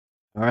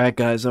Alright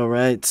guys,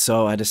 alright,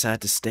 so I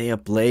decided to stay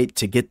up late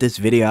to get this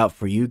video out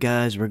for you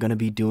guys. We're going to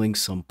be doing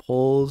some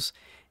polls,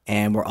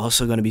 and we're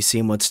also going to be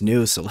seeing what's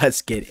new, so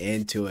let's get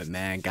into it,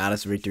 man.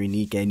 Goddess Victory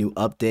Nikke, new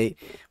update.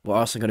 We're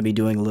also going to be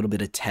doing a little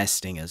bit of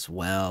testing as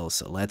well,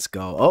 so let's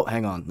go. Oh,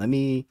 hang on,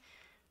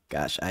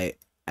 gosh, I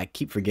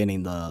keep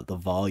forgetting the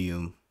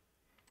volume.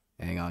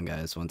 Hang on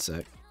guys, one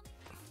sec.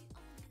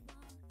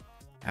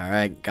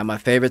 Alright, got my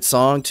favorite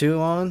song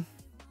too on.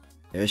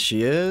 There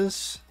she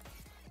is.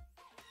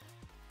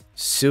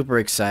 Super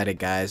excited,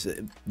 guys.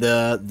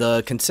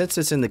 The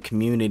consensus in the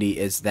community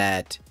is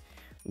that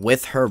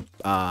with her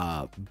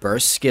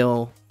burst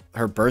skill,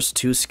 her burst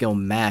 2 skill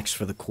max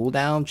for the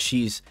cooldown,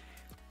 she's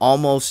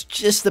almost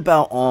just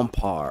about on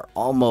par,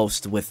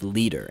 almost with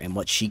leader and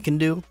what she can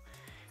do.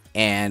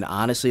 And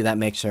honestly, that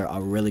makes her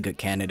a really good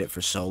candidate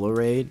for solo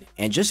raid,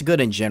 and just good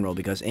in general,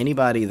 because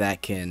anybody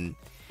that can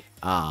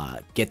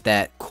get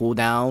that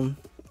cooldown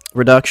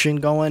reduction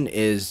going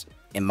is,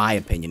 in my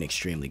opinion,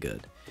 extremely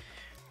good.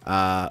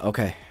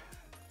 Okay.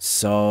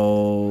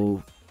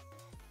 So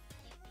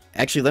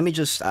actually, let me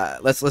just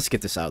let's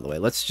get this out of the way.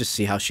 Let's just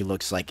see how she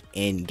looks like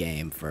in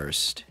game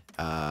first.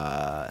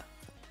 Let's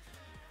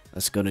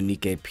go to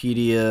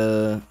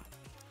Nikkepedia.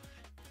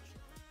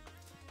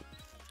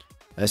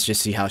 Let's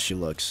just see how she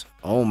looks.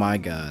 Oh my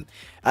god.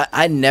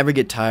 I never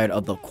get tired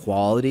of the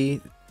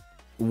quality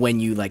when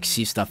you like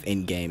see stuff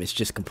in game. It's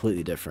just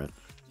completely different.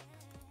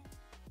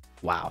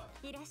 Wow.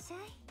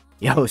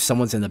 Yo,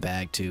 someone's in the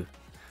bag too.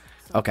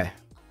 Okay.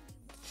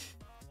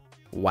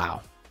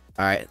 Wow.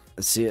 Alright,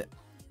 let's see it.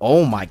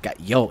 Oh my god.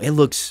 Yo, it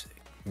looks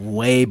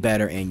way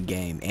better in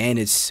game. And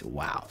it's...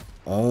 wow.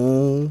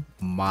 Oh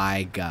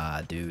my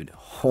god, dude.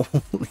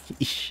 Holy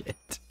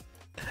shit.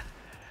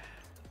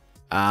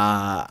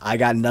 I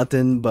got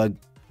nothing but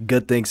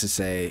good things to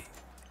say.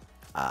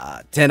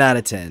 10 out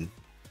of 10.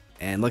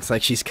 And looks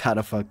like she's got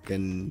a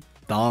fucking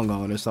thong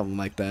on or something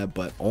like that.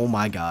 But oh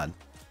my god.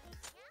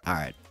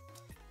 Alright.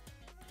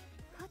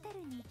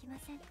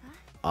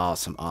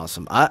 Awesome,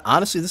 awesome.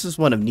 Honestly, this is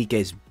one of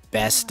Nikke's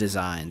best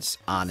designs,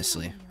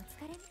 honestly.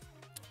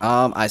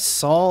 I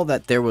saw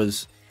that there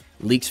was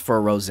leaks for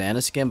a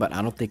Rosanna skin, but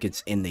I don't think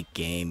it's in the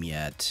game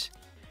yet.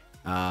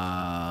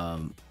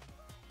 No,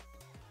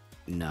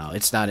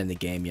 it's not in the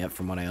game yet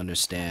from what I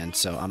understand,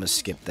 so I'm gonna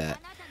skip that.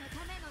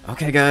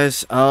 Okay,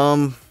 guys,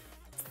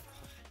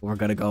 we're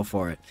gonna go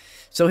for it.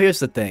 So here's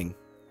the thing.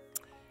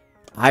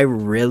 I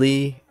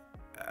really...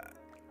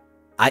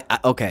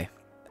 okay.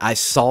 I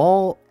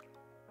saw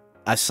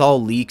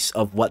leaks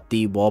of what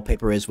the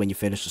wallpaper is when you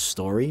finish the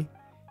story.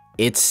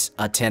 It's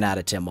a 10 out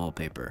of 10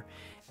 wallpaper.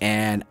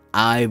 And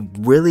I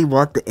really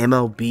want the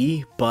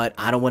MLB, but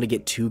I don't want to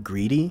get too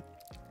greedy.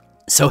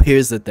 So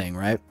here's the thing,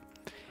 right?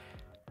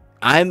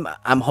 I'm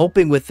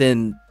hoping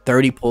within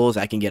 30 pulls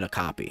I can get a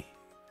copy.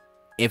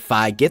 If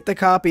I get the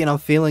copy and I'm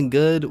feeling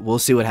good, we'll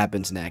see what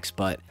happens next.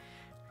 But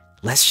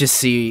let's just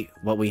see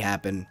what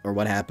happens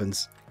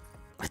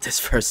with this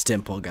first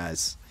 10 pull,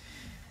 guys.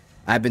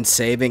 I've been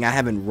saving. I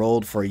haven't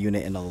rolled for a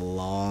unit in a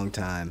long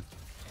time.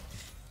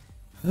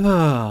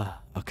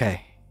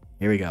 Okay,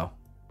 here we go.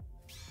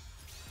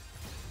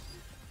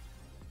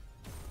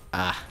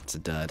 Ah, it's a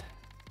dud.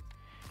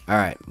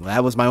 Alright, well,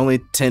 that was my only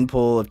 10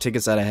 pull of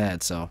tickets that I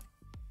had, so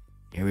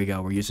here we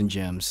go. We're using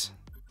gems.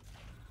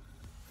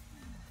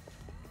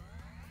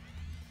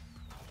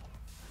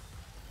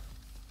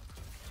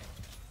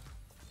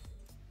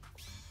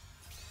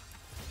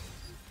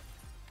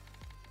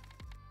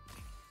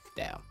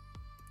 Damn.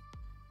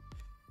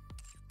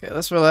 Okay,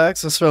 let's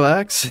relax. Let's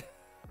relax.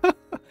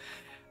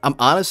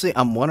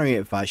 I'm wondering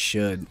if I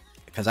should,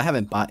 because I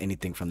haven't bought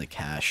anything from the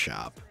cash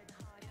shop.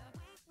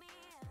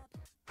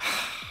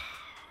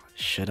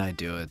 Should I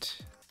do it?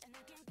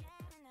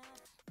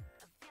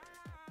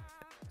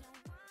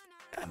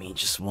 I mean,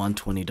 just one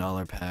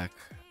 $20 pack.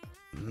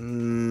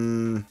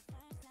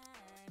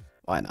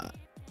 Why not?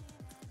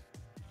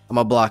 I'm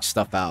gonna block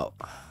stuff out,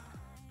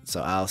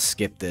 so I'll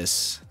skip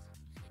this.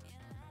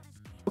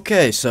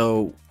 Okay,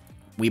 so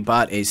we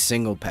bought a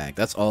single pack.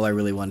 That's all I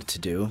really wanted to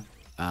do.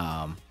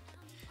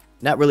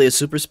 Not really a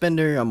super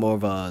spender. I'm more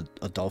of a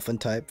dolphin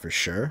type for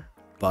sure.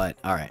 But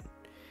all right,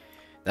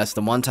 that's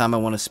the one time I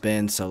want to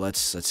spend. So let's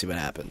see what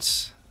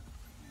happens.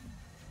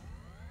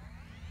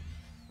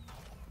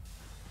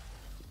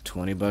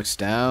 $20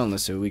 down.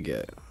 Let's see what we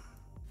get.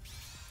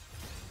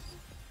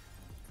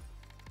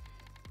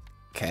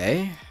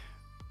 Okay,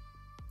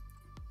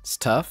 it's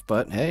tough,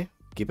 but hey,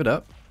 keep it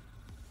up.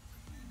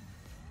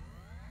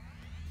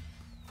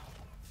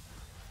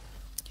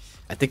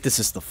 I think this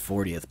is the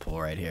 40th pull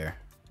right here.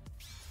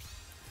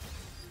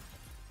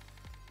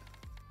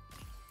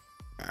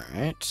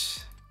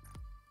 Alright.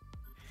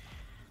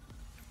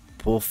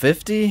 Pull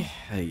 50?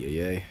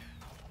 Hey,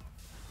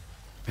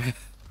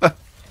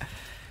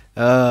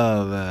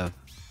 oh, man.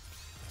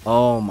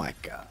 Oh, my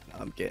God.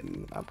 I'm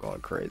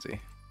going crazy.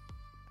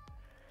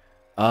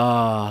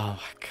 Oh,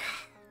 my God.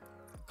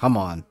 Come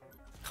on.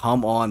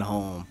 Come on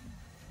home.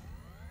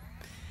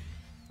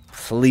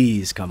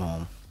 Please come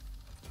home.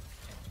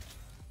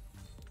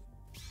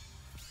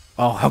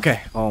 Oh, okay.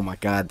 Oh my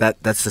god,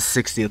 that's the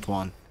 60th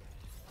one.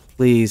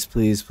 Please,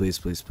 please, please,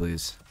 please,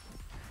 please.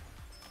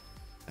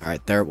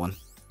 Alright, third one.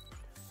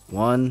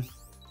 1,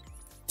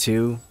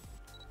 2.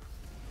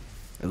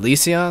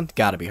 Elysion?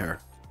 Gotta be her.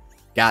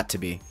 Got to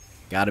be.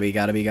 Gotta be,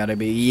 gotta be, gotta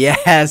be.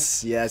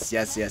 Yes! Yes,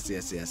 yes, yes,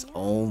 yes, yes.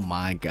 Oh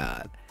my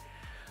god.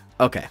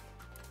 Okay.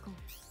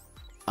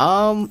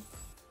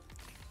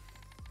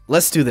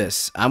 Let's do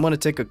this. I'm gonna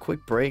take a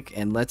quick break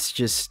and let's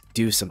just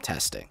do some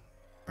testing.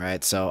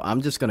 Right? So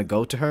I'm just gonna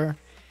go to her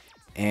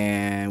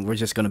and we're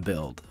just gonna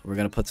build. We're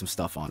gonna put some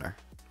stuff on her.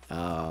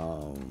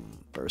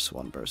 Burst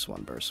 1, burst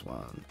 1, burst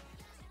 1.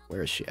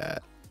 Where is she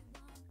at?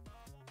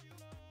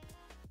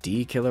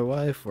 D Killer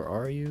Wife, where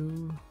are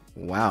you?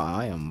 Wow,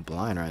 I am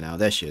blind right now.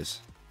 There she is.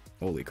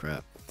 Holy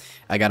crap.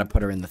 I gotta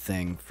put her in the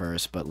thing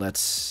first, but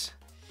let's...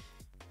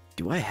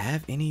 Do I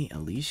have any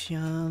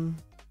Elysion?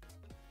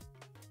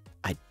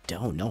 I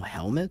don't know.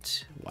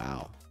 Helmet?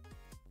 Wow.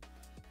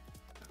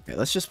 Okay,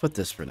 let's just put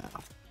this for now.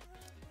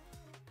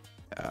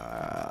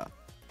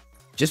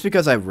 Just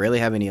because I rarely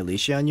have any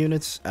Elysion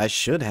units, I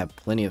should have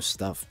plenty of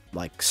stuff,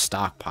 like,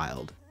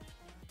 stockpiled.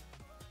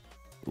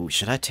 Ooh,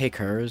 should I take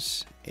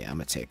hers? Yeah, I'm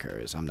gonna take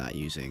hers. I'm not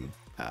using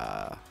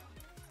her.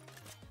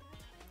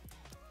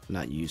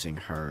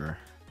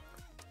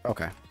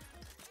 Okay.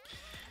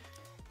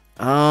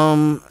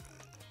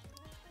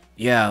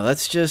 Yeah,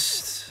 let's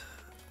just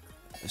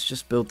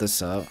build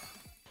this up.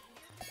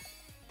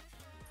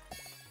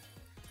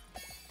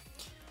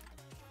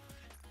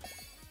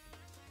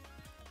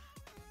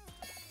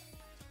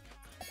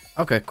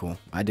 Okay, cool.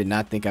 I did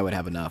not think I would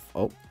have enough.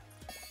 Oh,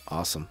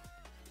 awesome.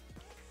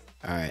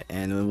 Alright,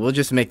 and we'll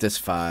just make this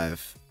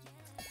 5.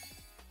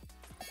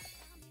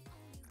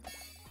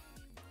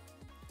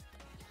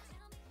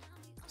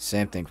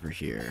 Same thing for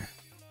here.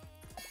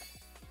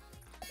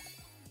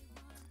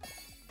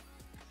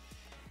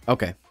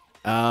 Okay.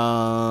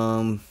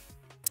 Now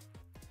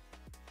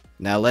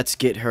let's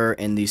get her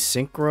in the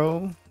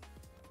synchro.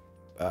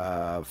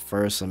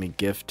 First, let me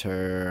gift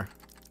her.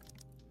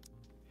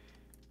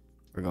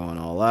 We're going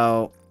all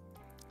out.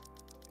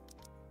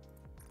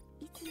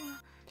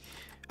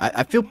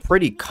 I feel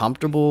pretty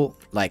comfortable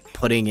like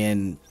putting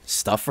in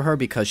stuff for her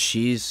because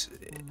she's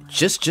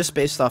just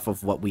based off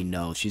of what we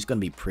know, she's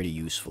gonna be pretty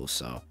useful.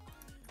 So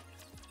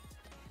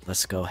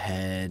let's go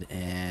ahead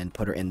and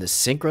put her in the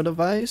synchro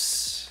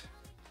device.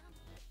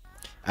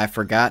 I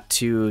forgot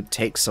to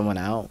take someone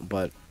out,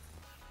 but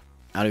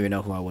I don't even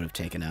know who I would have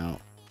taken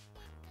out.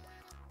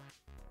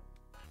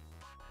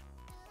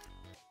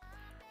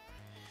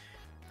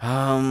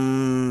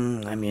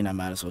 I mean, I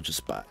might as well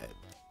just buy it.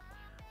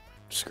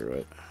 Screw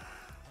it.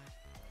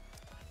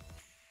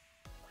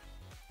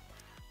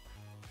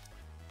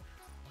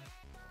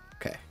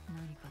 Okay.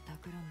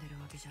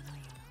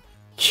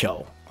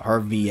 Yo, her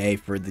VA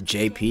for the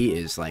JP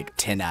is like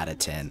 10 out of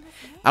 10.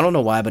 I don't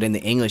know why, but in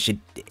the English,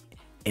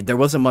 there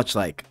wasn't much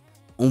like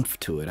oomph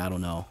to it. I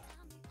don't know.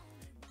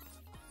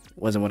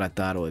 Wasn't what I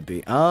thought it would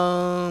be.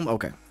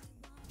 Okay.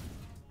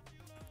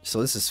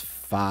 So this is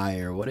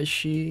fire. What is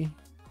she?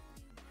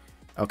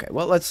 Okay,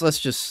 well let's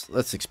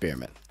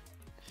experiment.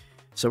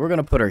 So we're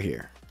gonna put her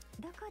here.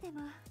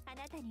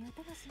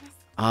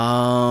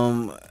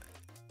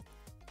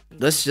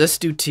 Let's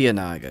just do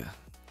Tianaga.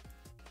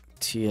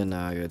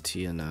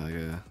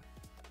 Tianaga.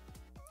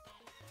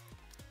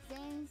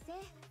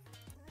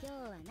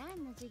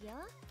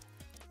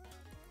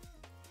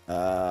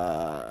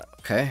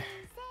 Okay.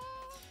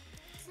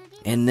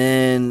 And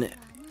then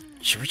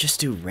should we just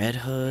do Red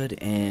Hood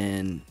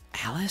and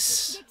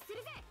Alice?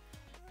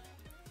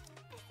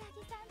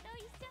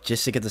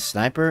 Just to get the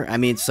sniper? I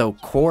mean, so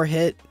core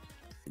hit,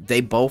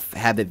 they both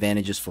have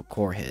advantages for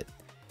core hit.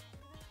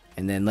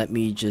 And then let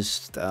me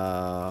just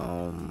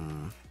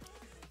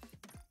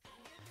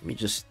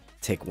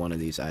take one of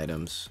these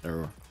items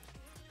or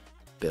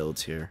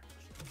builds here.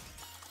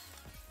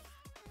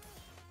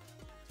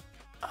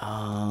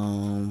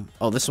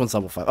 Oh, this one's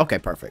level 5. Okay,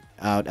 perfect.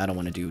 I don't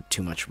want to do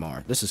too much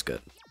more. This is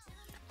good.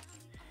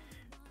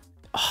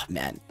 Oh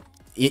man,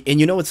 and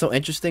you know what's so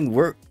interesting?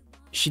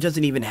 She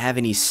doesn't even have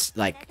any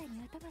like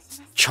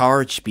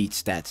charge speed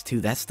stats too.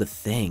 That's the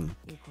thing.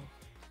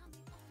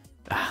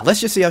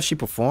 Let's just see how she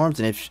performs,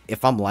 and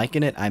if I'm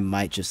liking it, I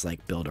might just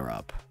like build her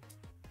up.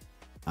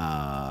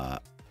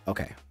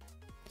 Okay.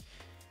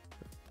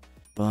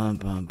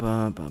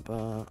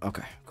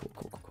 Okay,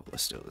 cool.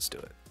 Let's do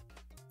it.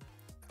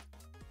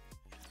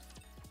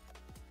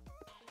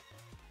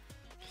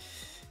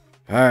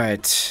 All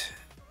right,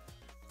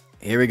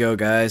 here we go,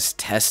 guys.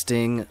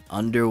 Testing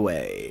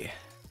underway.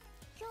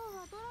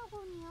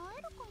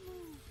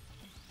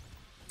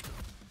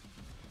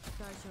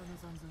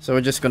 So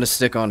we're just gonna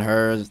stick on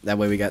her. That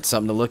way we got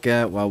something to look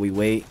at while we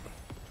wait.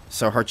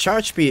 So her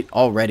charge speed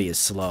already is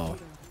slow.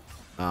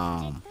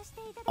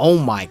 Oh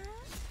my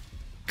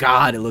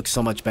god, it looks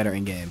so much better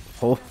in game.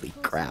 Holy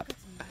crap.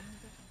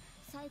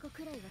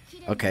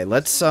 Okay,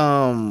 let's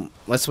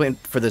wait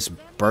for this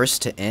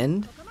burst to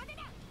end.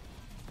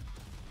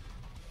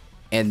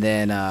 And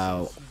then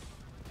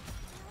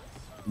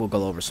we'll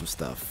go over some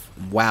stuff.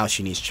 Wow,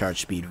 she needs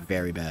charge speed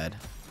very bad.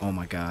 Oh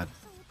my god.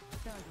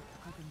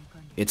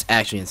 It's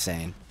actually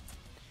insane.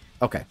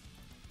 Okay.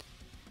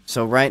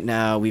 So right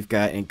now we've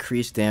got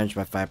increased damage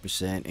by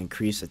 5%,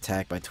 increased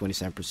attack by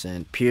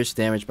 27%, pierce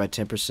damage by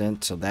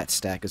 10%, so that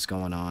stack is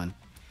going on.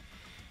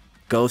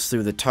 Goes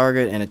through the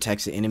target and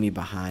attacks the enemy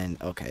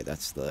behind. Okay,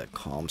 that's the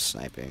calm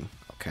sniping.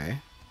 Okay.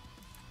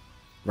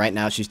 Right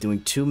now she's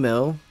doing 2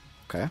 mil.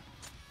 Okay.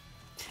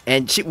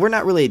 And we're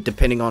not really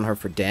depending on her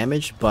for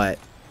damage, but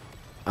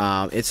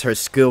it's her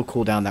skill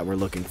cooldown that we're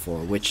looking for,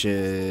 which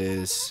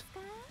is...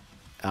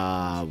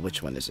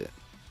 which one is it?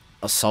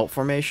 Assault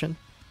formation?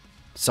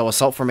 So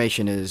assault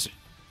formation is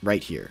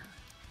right here.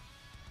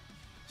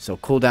 So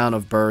cooldown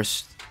of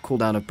burst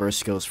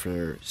skills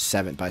for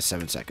 7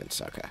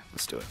 seconds. Okay,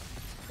 let's do it.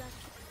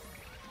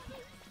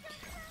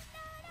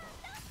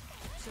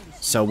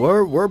 So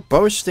we're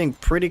bursting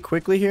pretty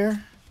quickly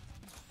here.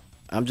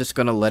 I'm just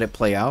gonna let it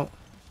play out.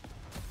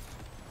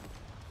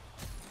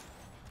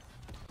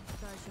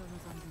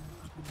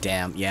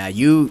 Damn, yeah,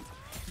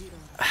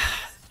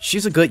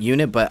 she's a good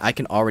unit, but I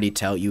can already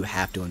tell you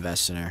have to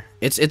invest in her.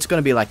 It's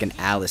gonna be like an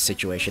Alice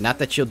situation. Not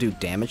that she'll do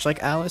damage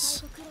like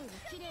Alice,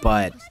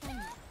 but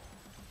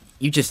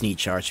you just need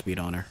charge speed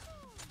on her.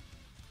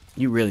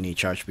 You really need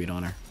charge speed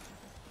on her.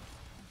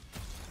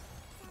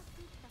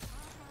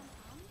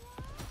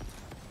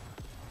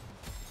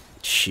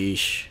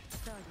 Sheesh.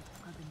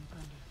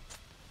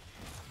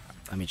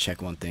 Let me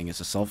check one thing. Is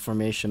assault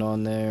formation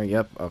on there?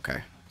 Yep,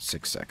 okay.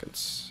 6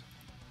 seconds.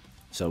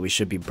 So we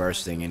should be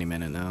bursting any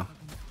minute now.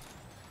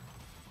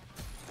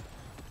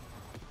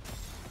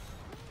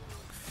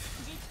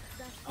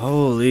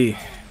 Holy.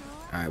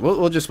 Alright,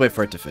 we'll just wait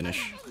for it to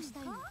finish.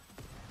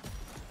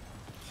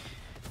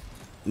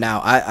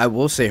 Now, I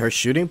will say her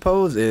shooting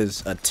pose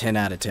is a 10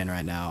 out of 10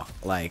 right now.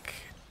 Like,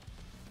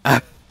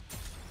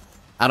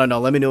 I don't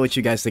know. Let me know what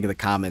you guys think in the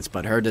comments.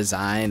 But her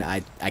design,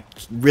 I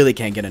really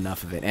can't get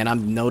enough of it. And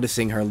I'm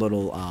noticing her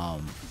little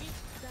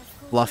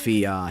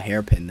fluffy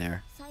hairpin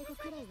there.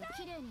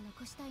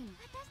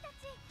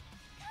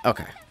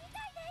 Okay.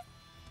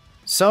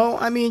 So,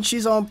 I mean,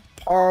 she's on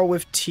par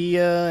with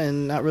Tia,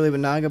 and not really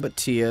with Naga, but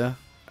Tia.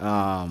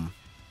 I'm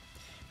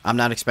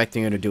not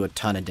expecting her to do a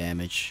ton of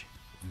damage.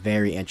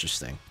 Very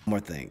interesting. One more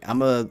thing. I'm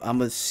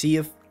gonna see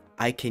if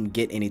I can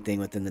get anything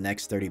within the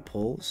next 30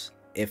 pulls.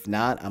 If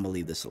not, I'm gonna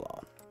leave this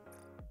alone.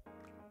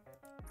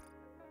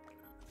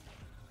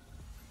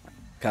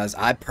 Because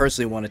I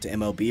personally wanted to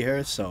MLB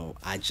her, so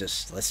let's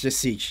just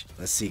see.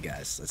 Let's see,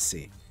 guys. Let's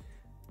see.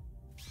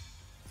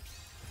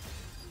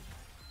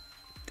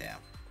 Damn.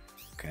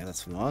 Okay,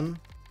 that's 1.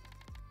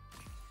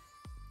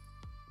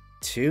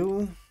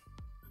 2.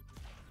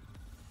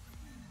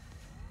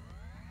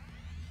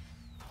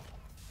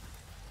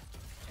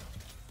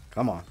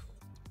 Come on.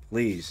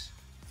 Please.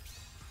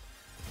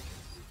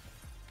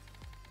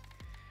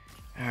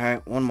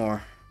 Alright, one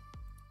more.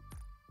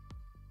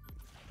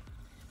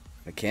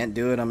 If I can't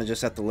do it, I'm gonna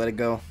just have to let it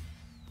go.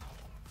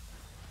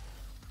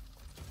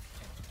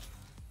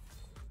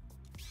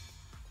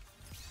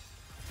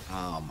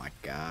 Oh my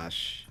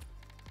gosh.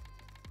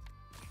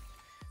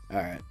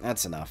 Alright,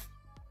 that's enough.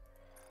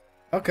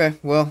 Okay,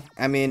 well,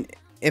 I mean,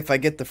 if I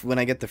get when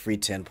I get the free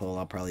 10 pull,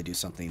 I'll probably do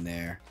something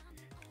there.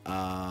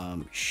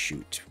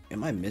 Shoot.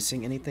 Am I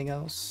missing anything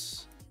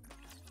else?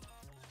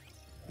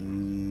 I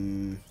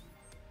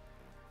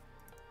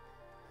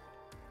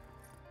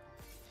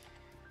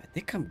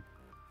think I'm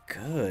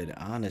good,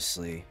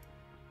 honestly.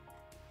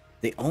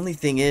 The only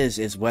thing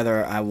is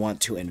whether I want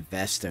to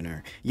invest in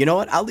her. You know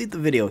what? I'll leave the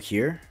video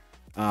here.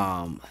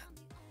 Let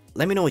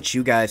me know what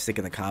you guys think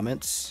in the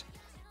comments.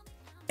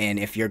 And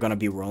if you're going to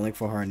be rolling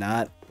for her or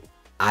not.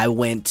 I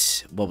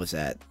went, what was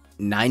that?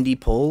 90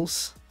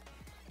 pulls?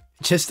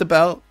 Just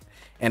about.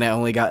 And I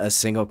only got a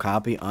single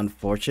copy,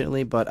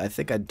 unfortunately. But I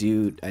think I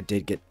did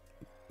get,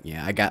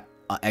 yeah, I got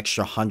an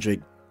extra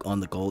 100 on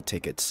the gold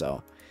ticket.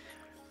 So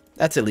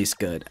that's at least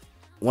good.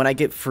 When I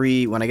get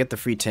the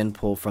free 10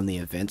 pull from the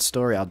event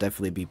story, I'll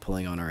definitely be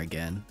pulling on her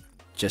again.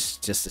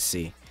 Just to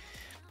see.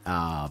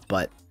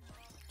 But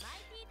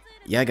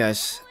yeah,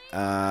 guys,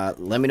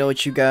 let me know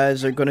what you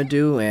guys are gonna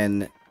do,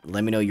 and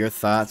let me know your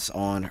thoughts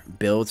on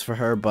builds for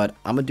her. But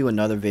I'm gonna do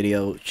another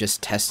video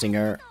just testing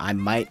her. I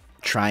might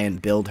try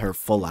and build her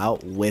full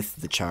out with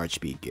the charge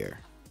speed gear,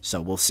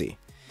 so we'll see.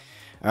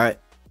 All right,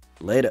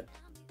 later.